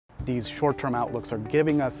these short-term outlooks are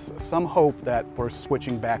giving us some hope that we're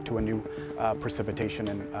switching back to a new precipitation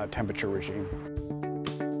and temperature regime.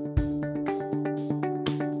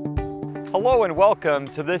 Hello and welcome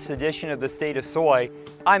to this edition of the State of Soy.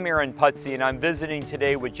 I'm Aaron Putsey and I'm visiting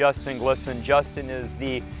today with Justin Glisan. Justin is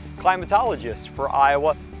the climatologist for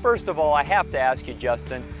Iowa. First of all, I have to ask you,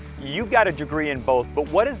 Justin, you've got a degree in both, but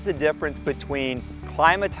what is the difference between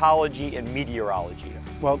climatology and meteorology?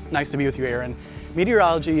 Well, nice to be with you, Aaron.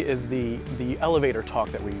 Meteorology is the elevator talk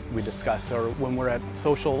that we discuss, or when we're at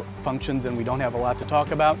social functions and we don't have a lot to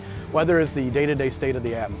talk about. Weather is the day-to-day state of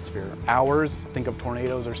the atmosphere. Hours, think of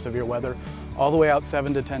tornadoes or severe weather, all the way out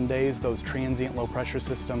 7 to 10 days, those transient low pressure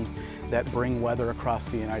systems that bring weather across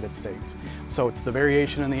the United States. So it's the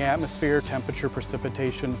variation in the atmosphere, temperature,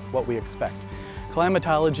 precipitation, what we expect.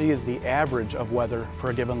 Climatology is the average of weather for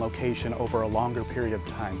a given location over a longer period of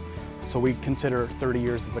time. So we consider 30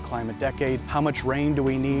 years as a climate decade. How much rain do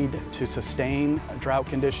we need to sustain drought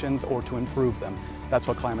conditions or to improve them? That's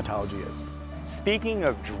what climatology is. Speaking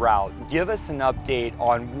of drought, give us an update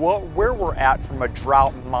on where we're at from a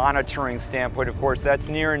drought monitoring standpoint. Of course, that's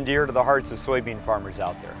near and dear to the hearts of soybean farmers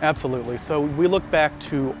out there. Absolutely. So we look back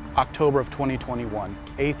to October of 2021,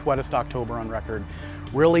 8th wettest October on record,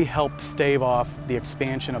 really helped stave off the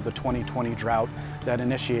expansion of the 2020 drought that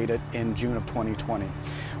initiated in June of 2020.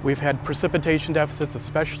 We've had precipitation deficits,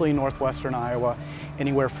 especially in northwestern Iowa,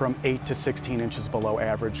 anywhere from 8 to 16 inches below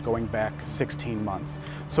average going back 16 months.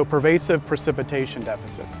 So pervasive precipitation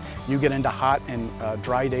deficits. You get into hot and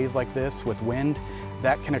dry days like this with wind,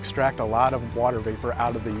 that can extract a lot of water vapor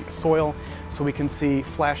out of the soil, so we can see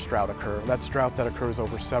flash drought occur. That's drought that occurs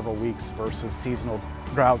over several weeks versus seasonal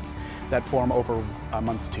droughts that form over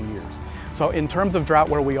months to years. So in terms of drought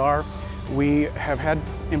where we have had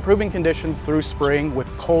improving conditions through spring with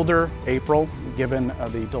colder April, given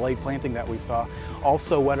the delayed planting that we saw.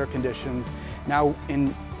 Also wetter conditions. Now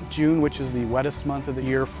in June, which is the wettest month of the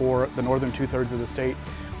year for the northern 2/3 of the state,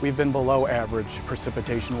 we've been below average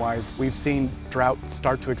precipitation-wise. We've seen drought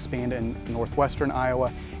start to expand in northwestern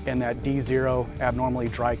Iowa and that D0 abnormally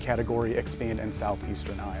dry category expand in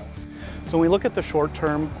southeastern Iowa. So when we look at the short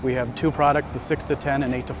term, we have two products, the 6 to 10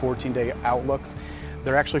 and 8 to 14 day outlooks.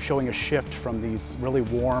 They're actually showing a shift from these really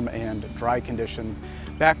warm and dry conditions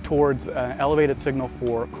back towards an elevated signal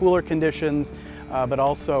for cooler conditions, but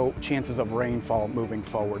also chances of rainfall moving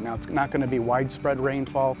forward. Now, it's not going to be widespread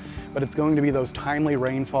rainfall, but it's going to be those timely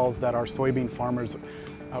rainfalls that our soybean farmers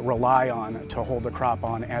rely on to hold the crop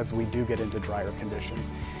on as we do get into drier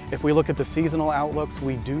conditions. If we look at the seasonal outlooks,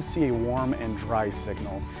 we do see a warm and dry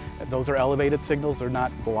signal. Those are elevated signals, they're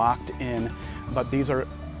not blocked in, but these are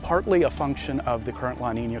partly a function of the current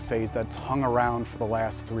La Nina phase that's hung around for the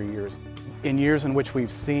last 3 years. In years in which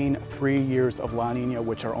we've seen 3 years of La Nina,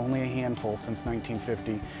 which are only a handful since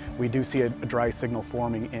 1950, we do see a dry signal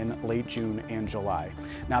forming in late June and July.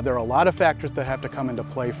 Now there are a lot of factors that have to come into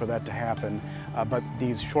play for that to happen, but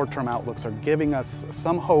these short-term outlooks are giving us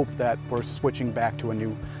some hope that we're switching back to a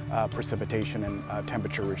new precipitation and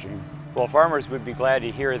temperature regime. Well, farmers would be glad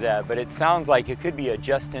to hear that, but it sounds like it could be a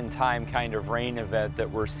just-in-time kind of rain event that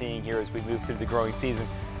we're seeing here as we move through the growing season.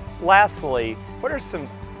 Lastly, what are some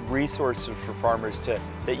resources for farmers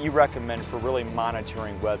that you recommend for really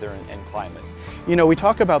monitoring weather and climate? You know, we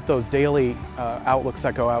talk about those daily outlooks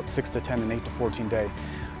that go out 6 to 10 and 8 to 14 day.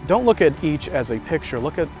 Don't look at each as a picture,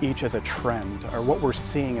 look at each as a trend or what we're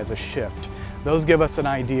seeing as a shift. Those give us an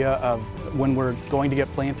idea of when we're going to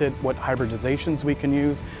get planted, what hybridizations we can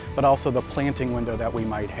use, but also the planting window that we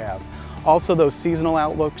might have. Also those seasonal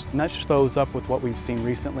outlooks, match those up with what we've seen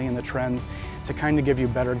recently in the trends to kind of give you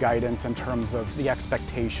better guidance in terms of the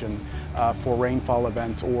expectation for rainfall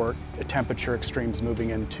events or temperature extremes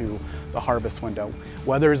moving into the harvest window.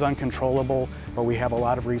 Weather is uncontrollable, but we have a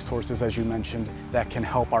lot of resources, as you mentioned, that can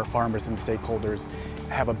help our farmers and stakeholders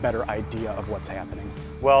have a better idea of what's happening.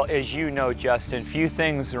 Well, as you know, Justin, few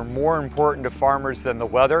things are more important to farmers than the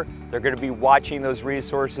weather. They're going to be watching those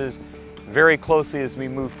resources very closely as we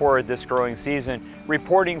move forward this growing season.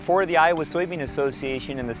 Reporting for the Iowa Soybean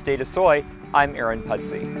Association in the State of Soy, I'm Aaron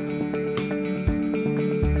Putsey.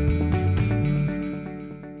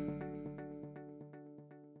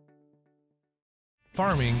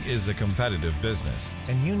 Farming is a competitive business,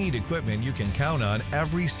 and you need equipment you can count on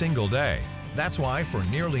every single day. That's why for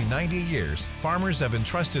nearly 90 years, farmers have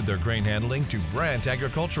entrusted their grain handling to Brandt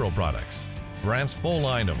Agricultural Products. Brandt's full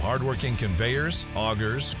line of hardworking conveyors,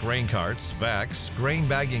 augers, grain carts, vacs, grain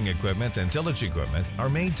bagging equipment, and tillage equipment are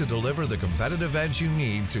made to deliver the competitive edge you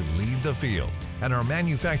need to lead the field and are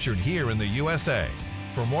manufactured here in the USA.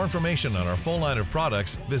 For more information on our full line of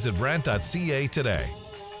products, visit brandt.ca today.